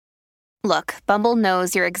Look, Bumble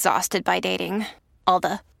knows you're exhausted by dating. All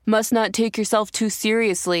the, must not take yourself too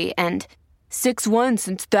seriously, and 6'1"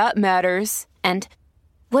 since that matters. And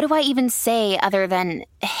what do I even say other than,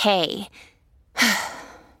 hey?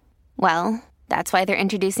 Well, that's why they're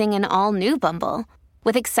introducing an all-new Bumble,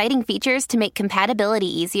 with exciting features to make compatibility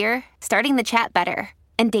easier, starting the chat better,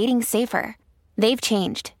 and dating safer. They've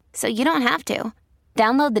changed, so you don't have to.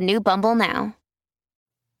 Download the new Bumble now.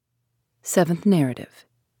 Seventh narrative.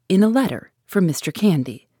 In a letter from Mr.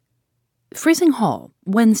 Candy. Frizzing Hall,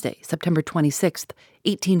 Wednesday, September 26th,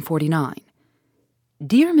 1849.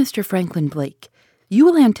 Dear Mr. Franklin Blake, you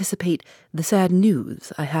will anticipate the sad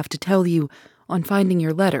news I have to tell you on finding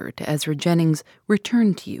your letter to Ezra Jennings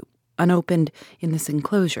returned to you, unopened in this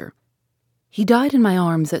enclosure. He died in my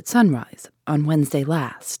arms at sunrise on Wednesday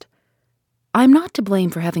last. I am not to blame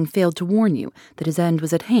for having failed to warn you that his end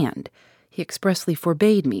was at hand. He expressly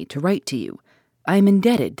forbade me to write to you. I am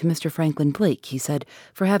indebted to Mr. Franklin Blake, he said,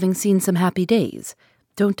 for having seen some happy days.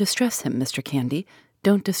 Don't distress him, Mr. Candy.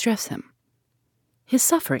 Don't distress him. His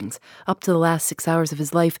sufferings, up to the last 6 hours of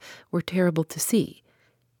his life, were terrible to see.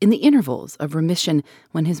 In the intervals of remission,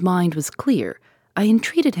 when his mind was clear, I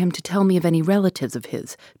entreated him to tell me of any relatives of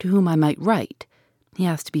his to whom I might write. He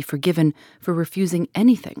asked to be forgiven for refusing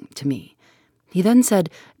anything to me. He then said,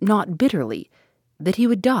 not bitterly, that he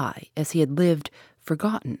would die as he had lived,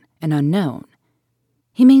 forgotten and unknown.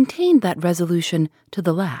 He maintained that resolution to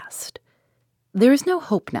the last. There is no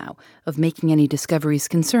hope now of making any discoveries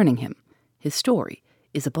concerning him. His story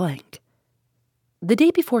is a blank. The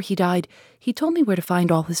day before he died, he told me where to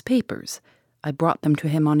find all his papers. I brought them to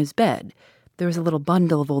him on his bed. There was a little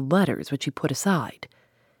bundle of old letters which he put aside.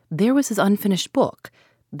 There was his unfinished book.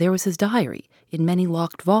 There was his diary in many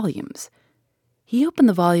locked volumes. He opened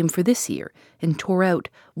the volume for this year and tore out,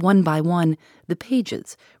 one by one, the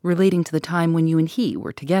pages relating to the time when you and he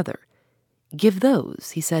were together. Give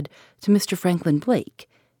those, he said, to Mr. Franklin Blake.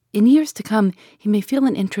 In years to come, he may feel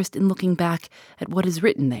an interest in looking back at what is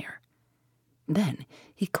written there. Then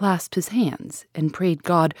he clasped his hands and prayed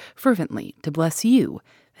God fervently to bless you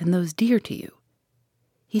and those dear to you.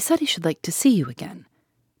 He said he should like to see you again,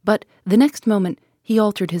 but the next moment he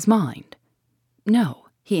altered his mind. No,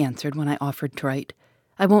 he answered when I offered to write.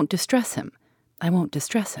 I won't distress him. I won't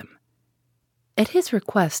distress him. At his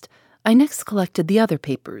request, I next collected the other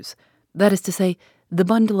papers, that is to say, the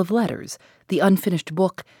bundle of letters, the unfinished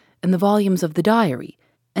book, and the volumes of the diary,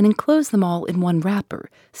 and enclosed them all in one wrapper,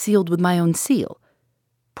 sealed with my own seal.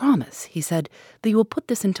 Promise, he said, that you will put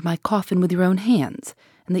this into my coffin with your own hands,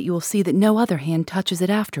 and that you will see that no other hand touches it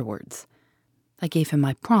afterwards. I gave him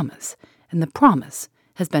my promise, and the promise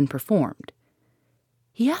has been performed.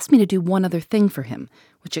 He asked me to do one other thing for him,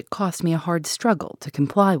 which it cost me a hard struggle to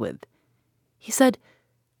comply with. He said,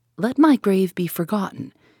 let my grave be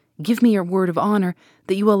forgotten. Give me your word of honor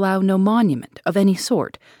that you will allow no monument of any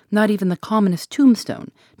sort, not even the commonest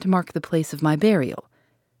tombstone, to mark the place of my burial.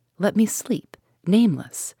 Let me sleep,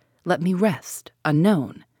 nameless. Let me rest,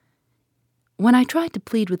 unknown. When I tried to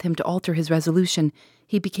plead with him to alter his resolution,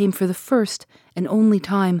 he became for the first and only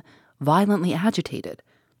time violently agitated.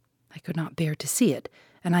 I could not bear to see it,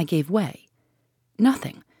 and I gave way.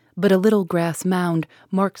 Nothing but a little grass mound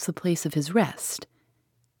marks the place of his rest.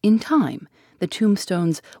 In time, the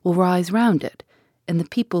tombstones will rise round it, and the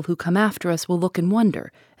people who come after us will look in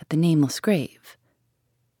wonder at the nameless grave.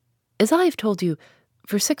 As I have told you,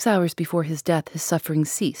 for 6 hours before his death his suffering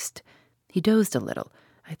ceased. He dozed a little.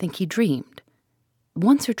 I think he dreamed.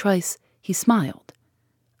 Once or twice he smiled.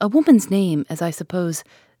 A woman's name, as I suppose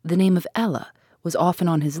the name of Ella, was often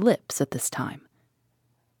on his lips at this time.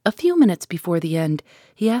 A few minutes before the end,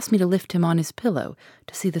 he asked me to lift him on his pillow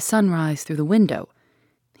to see the sunrise through the window.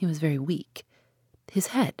 He was very weak. His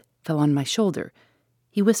head fell on my shoulder.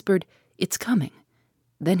 He whispered, "It's coming."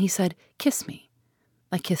 Then he said, "Kiss me."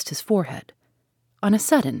 I kissed his forehead. On a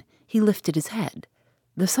sudden, he lifted his head.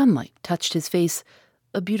 The sunlight touched his face.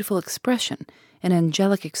 A beautiful expression, an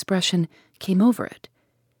angelic expression, came over it.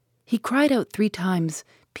 He cried out 3 times,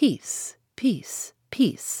 "Peace, peace,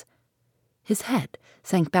 peace." His head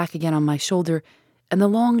sank back again on my shoulder, and the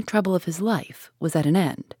long trouble of his life was at an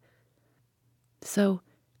end. So,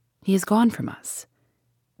 he is gone from us.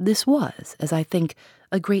 This was, as I think,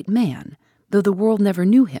 a great man, though the world never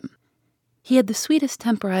knew him. He had the sweetest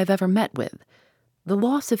temper I have ever met with. The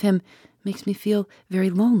loss of him makes me feel very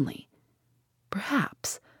lonely.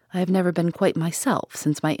 Perhaps I have never been quite myself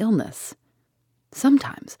since my illness.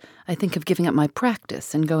 Sometimes I think of giving up my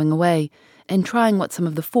practice and going away and trying what some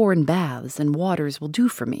of the foreign baths and waters will do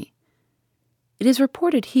for me. It is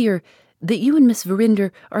reported here that you and Miss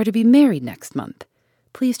Verinder are to be married next month.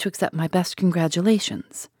 Please to accept my best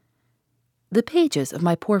congratulations. The pages of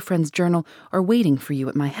my poor friend's journal are waiting for you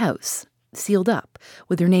at my house, sealed up,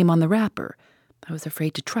 with your name on the wrapper. I was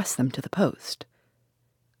afraid to trust them to the post.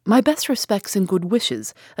 My best respects and good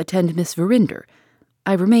wishes attend Miss Verinder.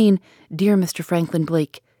 I remain, dear Mr. Franklin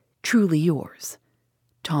Blake, truly yours,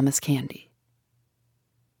 Thomas Candy.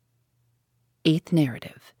 Eighth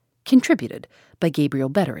narrative, contributed by Gabriel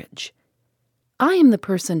Betteridge. I am the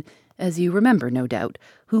person, as you remember no doubt,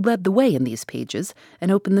 who led the way in these pages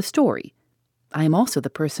and opened the story. I am also the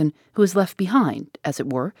person who is left behind, as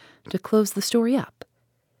it were, to close the story up.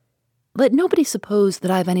 Let nobody suppose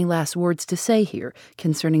that I have any last words to say here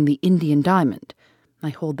concerning the Indian diamond. I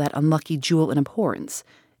hold that unlucky jewel in abhorrence,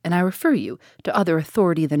 and I refer you to other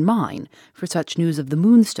authority than mine for such news of the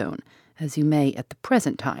Moonstone as you may, at the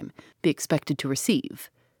present time, be expected to receive.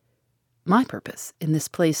 My purpose, in this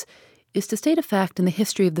place, is to state a fact in the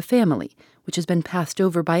history of the family which has been passed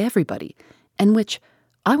over by everybody, and which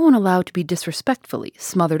I won't allow to be disrespectfully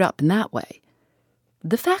smothered up in that way.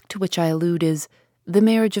 The fact to which I allude is the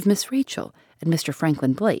marriage of Miss Rachel and Mr.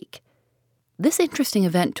 Franklin Blake. This interesting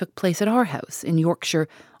event took place at our house in Yorkshire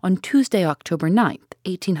on Tuesday, October 9th,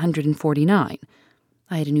 1849.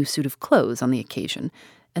 I had a new suit of clothes on the occasion,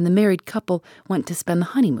 and the married couple went to spend the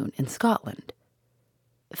honeymoon in Scotland.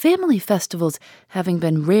 Family festivals having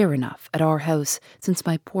been rare enough at our house since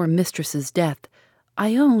my poor mistress's death,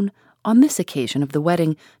 I own, on this occasion of the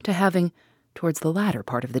wedding, to having, towards the latter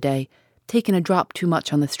part of the day, taken a drop too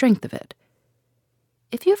much on the strength of it.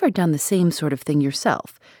 If you have ever done the same sort of thing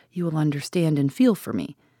yourself, you will understand and feel for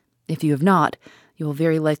me. If you have not, you will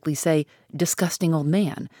very likely say, "Disgusting old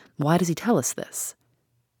man, why does he tell us this?"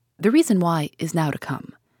 The reason why is now to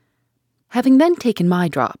come. Having then taken my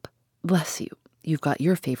drop, bless you, you've got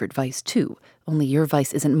your favorite vice too, only your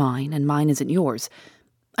vice isn't mine and mine isn't yours.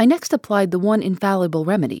 I next applied the one infallible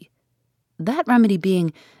remedy. That remedy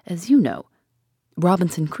being, as you know,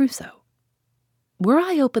 Robinson Crusoe. Were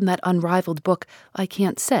I open that unrivaled book, I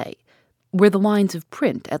can't say. Where the lines of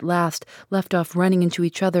print at last left off running into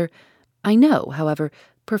each other, I know, however,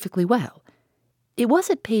 perfectly well. It was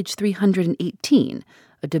at page 318,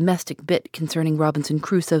 a domestic bit concerning Robinson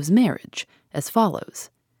Crusoe's marriage, as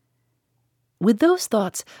follows. With those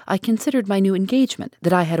thoughts, I considered my new engagement,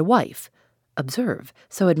 that I had a wife. Observe,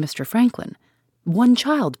 so had Mr. Franklin. One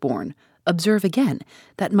child born. Observe again,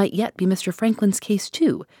 that might yet be Mr. Franklin's case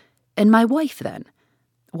too. And my wife, then.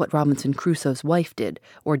 What Robinson Crusoe's wife did,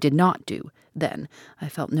 or did not do, then, I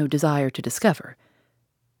felt no desire to discover.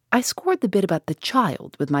 I scored the bit about the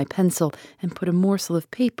child with my pencil and put a morsel of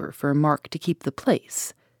paper for a mark to keep the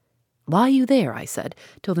place. Lie you there, I said,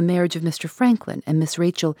 till the marriage of Mr. Franklin and Miss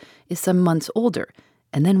Rachel is some months older,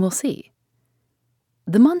 and then we'll see.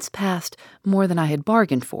 The months passed more than I had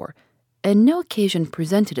bargained for, and no occasion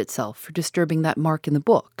presented itself for disturbing that mark in the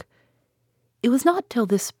book. It was not till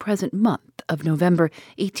this present month of November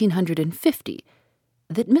 1850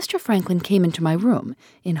 that Mr. Franklin came into my room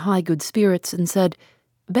in high good spirits and said,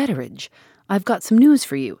 "Betteridge, I've got some news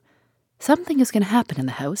for you. Something is going to happen in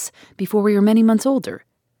the house before we are many months older."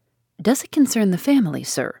 "Does it concern the family,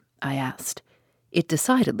 sir?" I asked. "It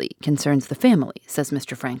decidedly concerns the family," says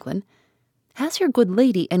Mr. Franklin. "Has your good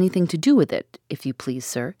lady anything to do with it, if you please,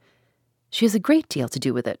 sir?" "She has a great deal to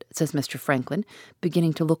do with it," says Mr. Franklin,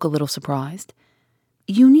 beginning to look a little surprised.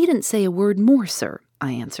 "You needn't say a word more, sir,"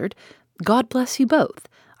 I answered. "God bless you both.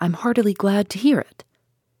 I'm heartily glad to hear it."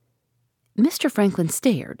 Mr. Franklin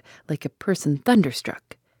stared like a person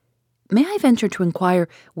thunderstruck. "May I venture to inquire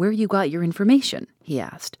where you got your information?" he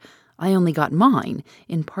asked. "I only got mine,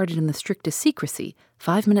 imparted in the strictest secrecy,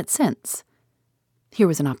 5 minutes since." Here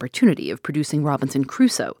was an opportunity of producing Robinson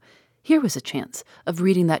Crusoe. Here was a chance of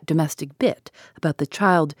reading that domestic bit about the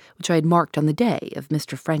child which I had marked on the day of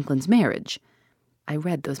Mr. Franklin's marriage. I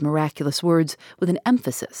read those miraculous words with an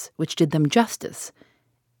emphasis which did them justice.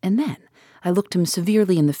 And then I looked him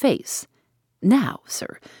severely in the face. "Now,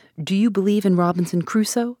 sir, do you believe in Robinson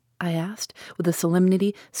Crusoe?" I asked, with a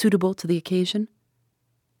solemnity suitable to the occasion.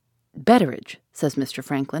 "Betteridge," says Mr.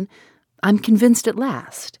 Franklin, "I'm convinced at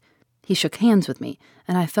last." He shook hands with me,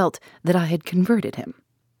 and I felt that I had converted him.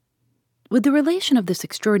 With the relation of this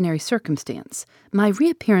extraordinary circumstance, my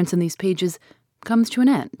reappearance in these pages comes to an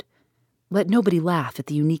end. Let nobody laugh at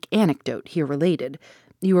the unique anecdote here related.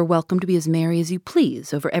 You are welcome to be as merry as you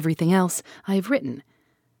please over everything else I have written.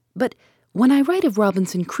 But when I write of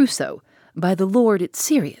Robinson Crusoe, by the Lord it's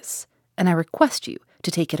serious, and I request you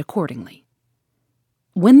to take it accordingly.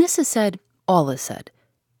 When this is said, all is said.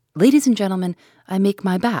 Ladies and gentlemen, I make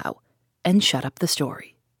my bow and shut up the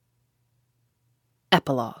story.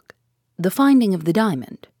 Epilogue. The Finding of the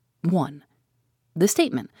Diamond. 1. The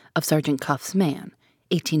Statement of Sergeant Cuff's Man,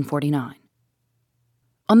 1849.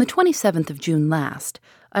 On the 27th of June last,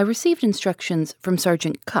 I received instructions from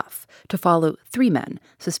Sergeant Cuff to follow 3 men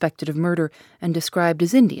suspected of murder and described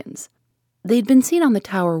as Indians. They'd been seen on the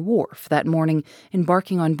Tower Wharf that morning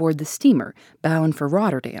embarking on board the steamer bound for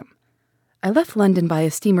Rotterdam. I left London by a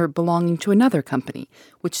steamer belonging to another company,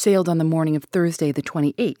 which sailed on the morning of Thursday the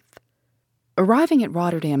 28th. Arriving at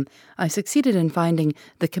Rotterdam, I succeeded in finding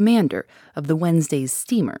the commander of the Wednesday's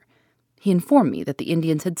steamer. He informed me that the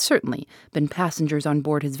Indians had certainly been passengers on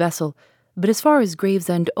board his vessel, but as far as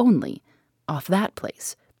Gravesend only. Off that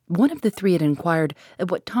place, one of the 3 had inquired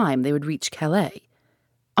at what time they would reach Calais.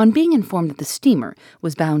 On being informed that the steamer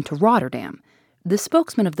was bound to Rotterdam, the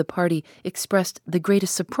spokesman of the party expressed the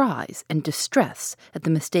greatest surprise and distress at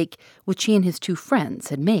the mistake which he and his 2 friends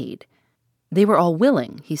had made. They were all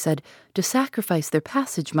willing, he said, to sacrifice their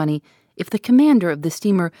passage money if the commander of the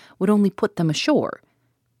steamer would only put them ashore.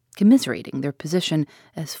 Commiserating their position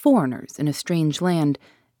as foreigners in a strange land,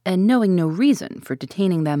 and knowing no reason for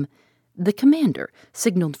detaining them, the commander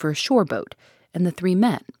signaled for a shore boat, and the 3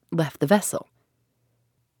 men left the vessel.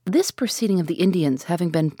 This proceeding of the Indians having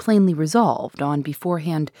been plainly resolved on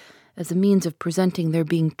beforehand as a means of preventing their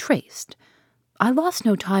being traced, I lost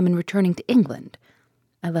no time in returning to England.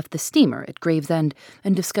 I left the steamer at Gravesend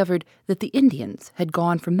and discovered that the Indians had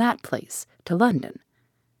gone from that place to London.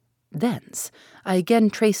 Thence, I again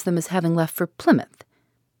traced them as having left for Plymouth.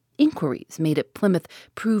 Inquiries made at Plymouth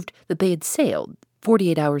proved that they had sailed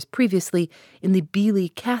 48 hours previously in the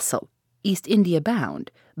Beely Castle, East India bound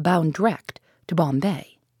direct to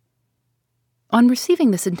Bombay. On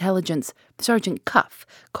receiving this intelligence, Sergeant Cuff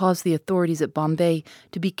caused the authorities at Bombay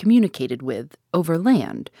to be communicated with over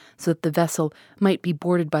land so that the vessel might be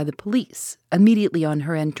boarded by the police immediately on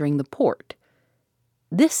her entering the port.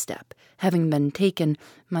 This step having been taken,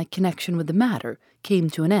 my connection with the matter came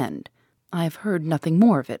to an end. I have heard nothing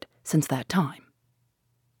more of it since that time.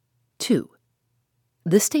 2.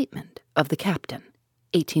 The Statement of the Captain,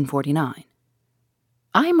 1849.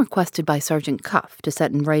 I am requested by Sergeant Cuff to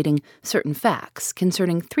set in writing certain facts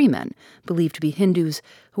concerning 3 men believed to be Hindus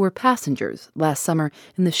who were passengers last summer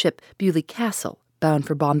in the ship Beely Castle, bound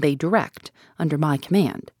for Bombay direct, under my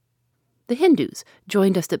command. The Hindus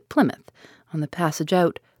joined us at Plymouth. On the passage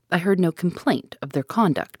out, I heard no complaint of their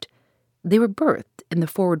conduct. They were berthed in the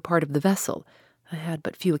forward part of the vessel. I had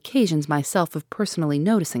but few occasions myself of personally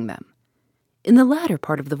noticing them. In the latter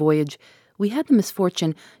part of the voyage, we had the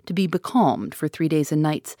misfortune to be becalmed for 3 days and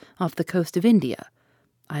nights off the coast of India.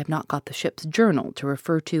 I have not got the ship's journal to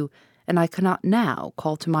refer to, and I cannot now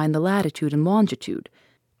call to mind the latitude and longitude.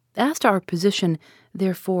 As to our position,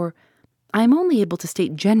 therefore, I am only able to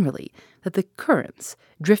state generally that the currents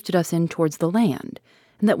drifted us in towards the land,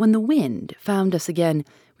 and that when the wind found us again,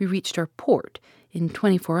 we reached our port in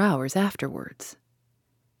 24 hours afterwards.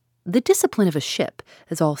 The discipline of a ship,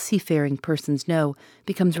 as all seafaring persons know,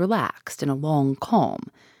 becomes relaxed in a long calm.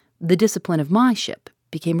 The discipline of my ship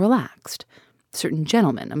became relaxed. Certain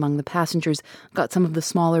gentlemen among the passengers got some of the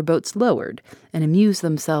smaller boats lowered and amused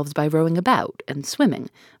themselves by rowing about and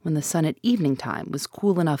swimming when the sun at evening time was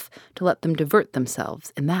cool enough to let them divert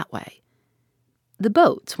themselves in that way. The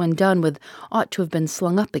boats, when done with, ought to have been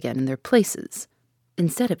slung up again in their places.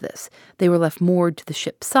 Instead of this, they were left moored to the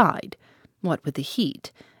ship's side. What with the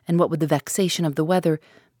heat, and what with the vexation of the weather,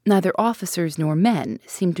 neither officers nor men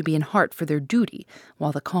seemed to be in heart for their duty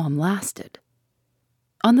while the calm lasted.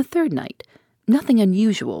 On the 3rd night, nothing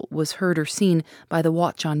unusual was heard or seen by the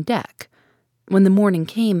watch on deck. When the morning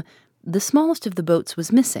came, the smallest of the boats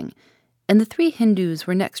was missing, and the 3 Hindus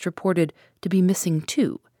were next reported to be missing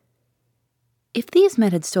too. If these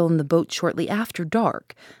men had stolen the boat shortly after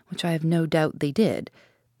dark, which I have no doubt they did,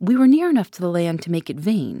 we were near enough to the land to make it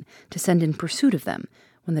vain to send in pursuit of them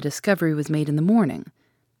when the discovery was made in the morning.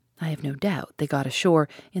 I have no doubt they got ashore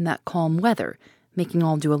in that calm weather, making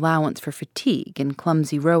all due allowance for fatigue and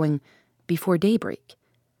clumsy rowing, before daybreak.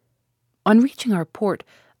 On reaching our port,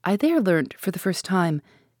 I there learnt for the first time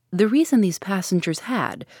the reason these passengers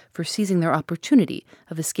had for seizing their opportunity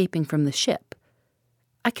of escaping from the ship.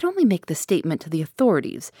 I can only make the statement to the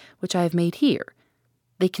authorities which I have made here.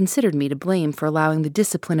 They considered me to blame for allowing the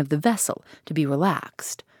discipline of the vessel to be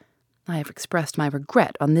relaxed. I have expressed my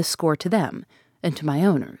regret on this score to them and to my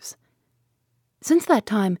owners. Since that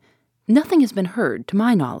time, nothing has been heard, to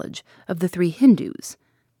my knowledge, of the 3 Hindus.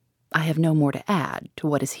 I have no more to add to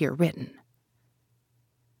what is here written.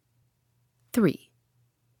 3.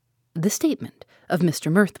 The Statement of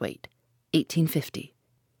Mr. Murthwaite, 1850.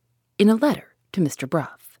 In a letter to Mr. Brough.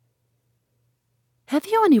 Have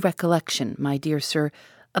you any recollection, my dear sir,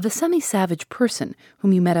 of a semi-savage person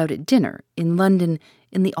whom you met out at dinner in London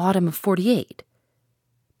in the autumn of '48?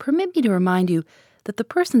 Permit me to remind you that the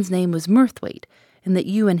person's name was Mirthwaite, and that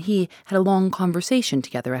you and he had a long conversation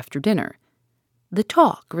together after dinner. The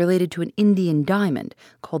talk related to an Indian diamond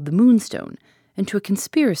called the Moonstone, and to a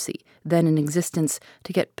conspiracy then in existence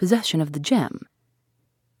to get possession of the gem.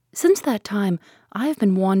 Since that time, I have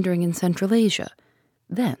been wandering in Central Asia.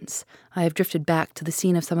 Thence, I have drifted back to the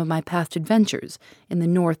scene of some of my past adventures in the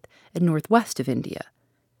north and northwest of India.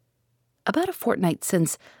 About a fortnight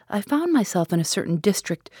since, I found myself in a certain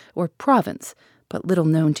district or province, but little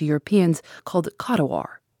known to Europeans, called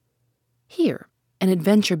Katawar. Here, an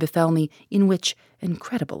adventure befell me in which,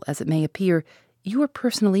 incredible as it may appear, you are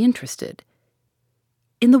personally interested.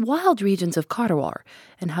 In the wild regions of Katawar,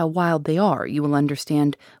 and how wild they are you will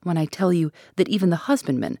understand when I tell you that even the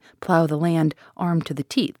husbandmen plow the land armed to the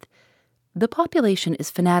teeth, the population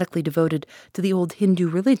is fanatically devoted to the old Hindu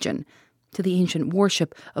religion, to the ancient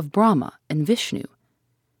worship of Brahma and Vishnu.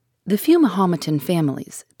 The few Mahometan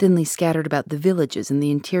families, thinly scattered about the villages in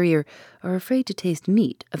the interior, are afraid to taste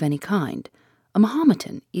meat of any kind. A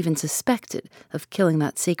Mahometan, even suspected of killing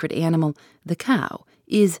that sacred animal, the cow,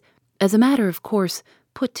 is, as a matter of course,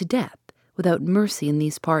 put to death without mercy in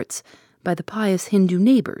these parts by the pious Hindu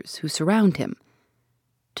neighbors who surround him.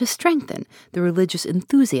 To strengthen the religious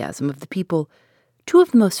enthusiasm of the people, two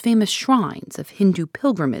of the most famous shrines of Hindu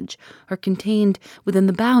pilgrimage are contained within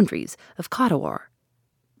the boundaries of Katawar.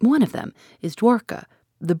 One of them is Dwarka,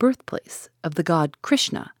 the birthplace of the god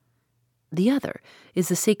Krishna. The other is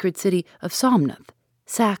the sacred city of Somnath,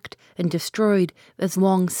 sacked and destroyed as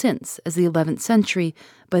long since as the 11th century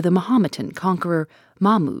by the Mahometan conqueror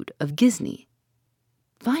Mahmud of Ghizni.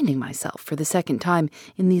 Finding myself for the second time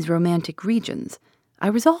in these romantic regions, I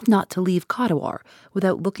resolved not to leave Katawar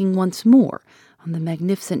without looking once more on the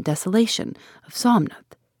magnificent desolation of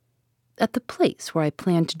Somnath. At the place where I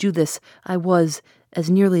planned to do this, I was, as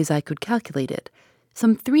nearly as I could calculate it,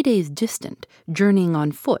 some 3 days distant, journeying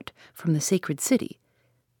on foot from the sacred city.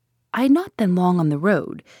 I had not been long on the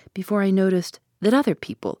road before I noticed that other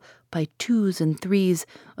people, by twos and threes,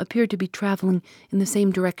 appeared to be traveling in the same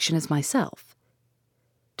direction as myself.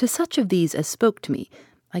 To such of these as spoke to me,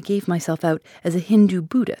 I gave myself out as a Hindu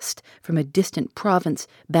Buddhist from a distant province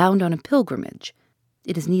bound on a pilgrimage.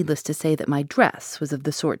 It is needless to say that my dress was of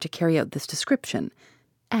the sort to carry out this description.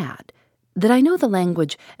 Add that I know the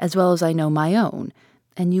language as well as I know my own,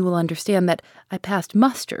 and you will understand that I passed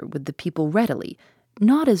muster with the people readily,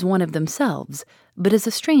 not as one of themselves, but as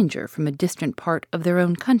a stranger from a distant part of their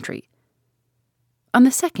own country. On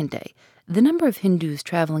the second day, the number of Hindus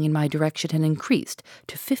traveling in my direction had increased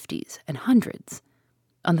to 50s and hundreds.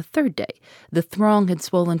 On the third day, the throng had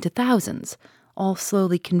swollen to thousands, all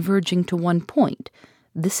slowly converging to one point,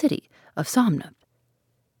 the city of Somnath.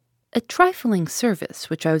 A trifling service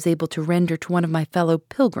which I was able to render to one of my fellow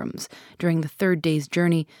pilgrims during the third day's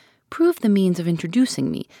journey proved the means of introducing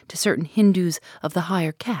me to certain Hindus of the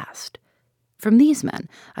higher caste. From these men,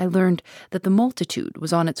 I learned that the multitude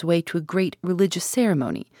was on its way to a great religious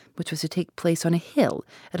ceremony, which was to take place on a hill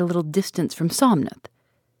at a little distance from Somnath.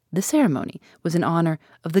 The ceremony was in honor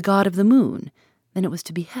of the god of the moon, and it was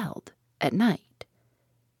to be held at night.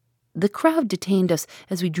 The crowd detained us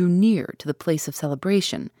as we drew near to the place of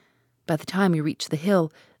celebration. By the time we reached the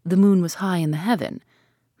hill, the moon was high in the heaven.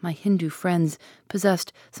 My Hindu friends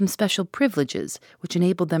possessed some special privileges which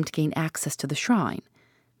enabled them to gain access to the shrine.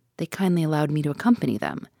 They kindly allowed me to accompany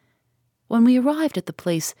them. When we arrived at the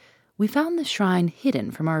place, we found the shrine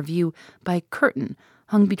hidden from our view by a curtain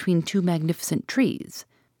hung between two magnificent trees.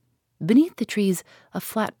 Beneath the trees, a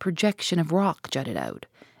flat projection of rock jutted out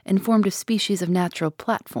and formed a species of natural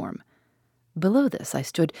platform. Below this I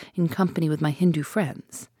stood in company with my Hindu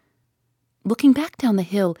friends. Looking back down the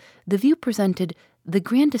hill, the view presented the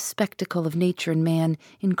grandest spectacle of nature and man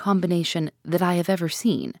in combination that I have ever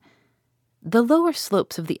seen. The lower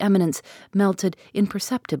slopes of the eminence melted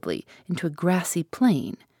imperceptibly into a grassy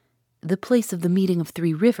plain, the place of the meeting of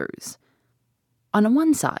three rivers. On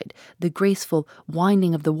one side, the graceful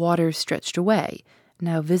winding of the waters stretched away,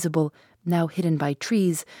 now visible, now hidden by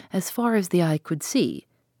trees, as far as the eye could see.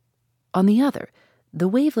 On the other, the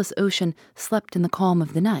waveless ocean slept in the calm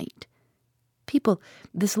of the night. People,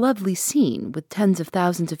 this lovely scene, with tens of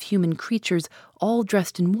thousands of human creatures, all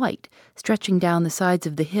dressed in white, stretching down the sides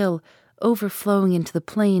of the hill, overflowing into the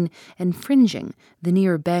plain and fringing the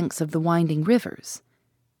nearer banks of the winding rivers.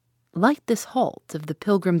 Light this halt of the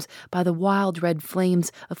pilgrims by the wild red flames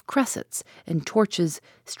of cressets and torches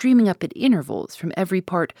streaming up at intervals from every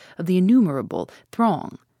part of the innumerable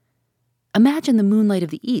throng. Imagine the moonlight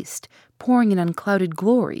of the east pouring in unclouded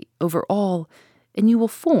glory over all, and you will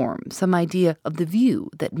form some idea of the view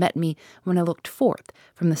that met me when I looked forth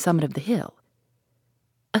from the summit of the hill.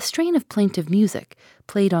 A strain of plaintive music,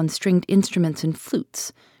 played on stringed instruments and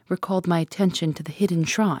flutes, recalled my attention to the hidden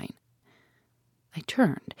shrine. I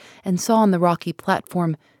turned and saw on the rocky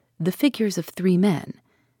platform the figures of 3 men.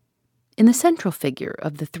 In the central figure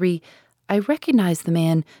of the 3, I recognized the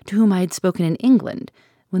man to whom I had spoken in England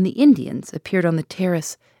when the Indians appeared on the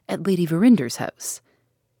terrace at Lady Verinder's house.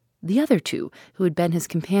 The other 2, who had been his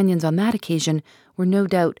companions on that occasion, were no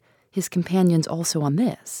doubt his companions also on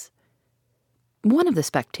this. One of the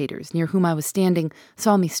spectators near whom I was standing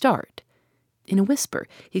saw me start. In a whisper,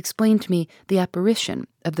 he explained to me the apparition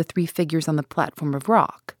of the 3 figures on the platform of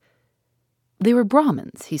rock. They were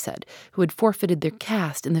Brahmins, he said, who had forfeited their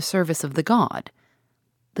caste in the service of the god.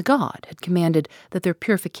 The god had commanded that their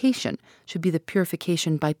purification should be the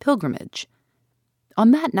purification by pilgrimage.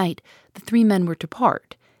 On that night, the 3 men were to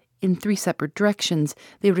part. In 3 separate directions,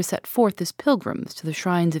 they were to set forth as pilgrims to the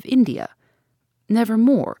shrines of India. Never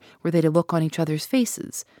more were they to look on each other's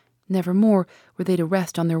faces. Never more were they to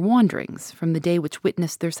rest on their wanderings from the day which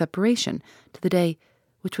witnessed their separation to the day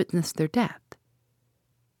which witnessed their death.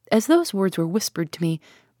 As those words were whispered to me,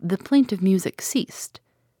 the plaintive music ceased.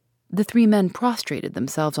 The 3 men prostrated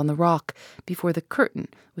themselves on the rock before the curtain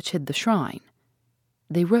which hid the shrine.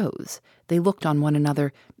 They rose, they looked on one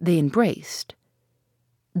another, they embraced.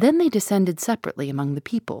 Then they descended separately among the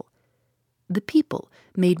people. The people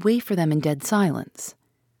made way for them in dead silence.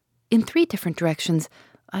 In 3 different directions,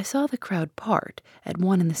 I saw the crowd part at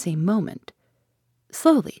one and the same moment.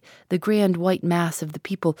 Slowly, the grand white mass of the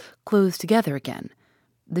people closed together again.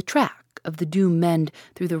 The track of the doomed men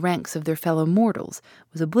through the ranks of their fellow mortals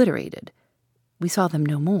was obliterated. We saw them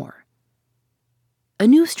no more. A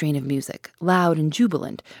new strain of music, loud and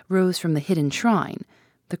jubilant, rose from the hidden shrine.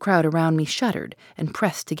 The crowd around me shuddered and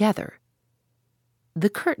pressed together. The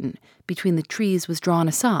curtain between the trees was drawn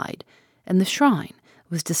aside, and the shrine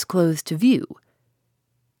was disclosed to view.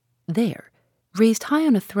 There, raised high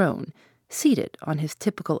on a throne, seated on his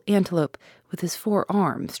typical antelope with his 4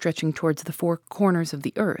 arms stretching towards the 4 corners of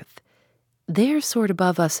the earth, there soared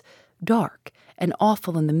above us, dark and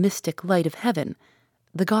awful in the mystic light of heaven,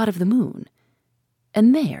 the god of the moon.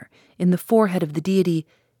 And there, in the forehead of the deity,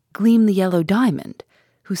 gleamed the yellow diamond,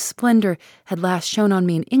 whose splendor had last shone on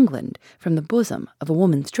me in England from the bosom of a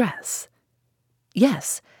woman's dress.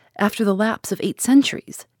 Yes, after the lapse of 8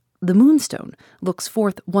 centuries, the Moonstone looks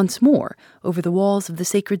forth once more over the walls of the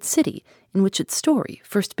sacred city in which its story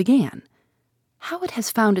first began. How it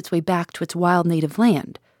has found its way back to its wild native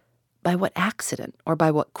land, by what accident or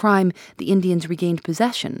by what crime the Indians regained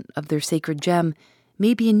possession of their sacred gem,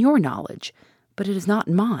 may be in your knowledge, but it is not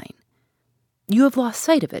in mine. You have lost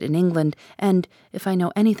sight of it in England, and, if I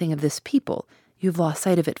know anything of this people, you have lost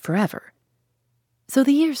sight of it forever. So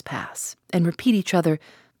the years pass, and repeat each other,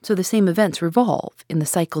 so the same events revolve in the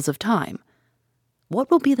cycles of time. What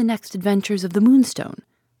will be the next adventures of the Moonstone?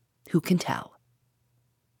 Who can tell?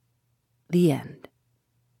 The end.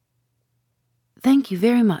 Thank you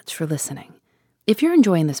very much for listening. If you're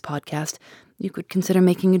enjoying this podcast, you could consider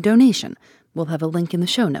making a donation. We'll have a link in the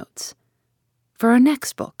show notes. For our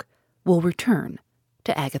next book, we'll return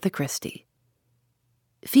to Agatha Christie.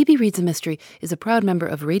 Phoebe Reads a Mystery is a proud member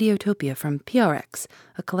of Radiotopia from PRX,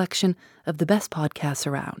 a collection of the best podcasts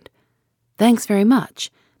around. Thanks very much,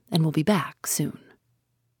 and we'll be back soon.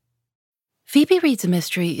 Phoebe Reads a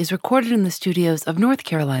Mystery is recorded in the studios of North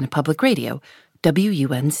Carolina Public Radio,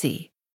 WUNC.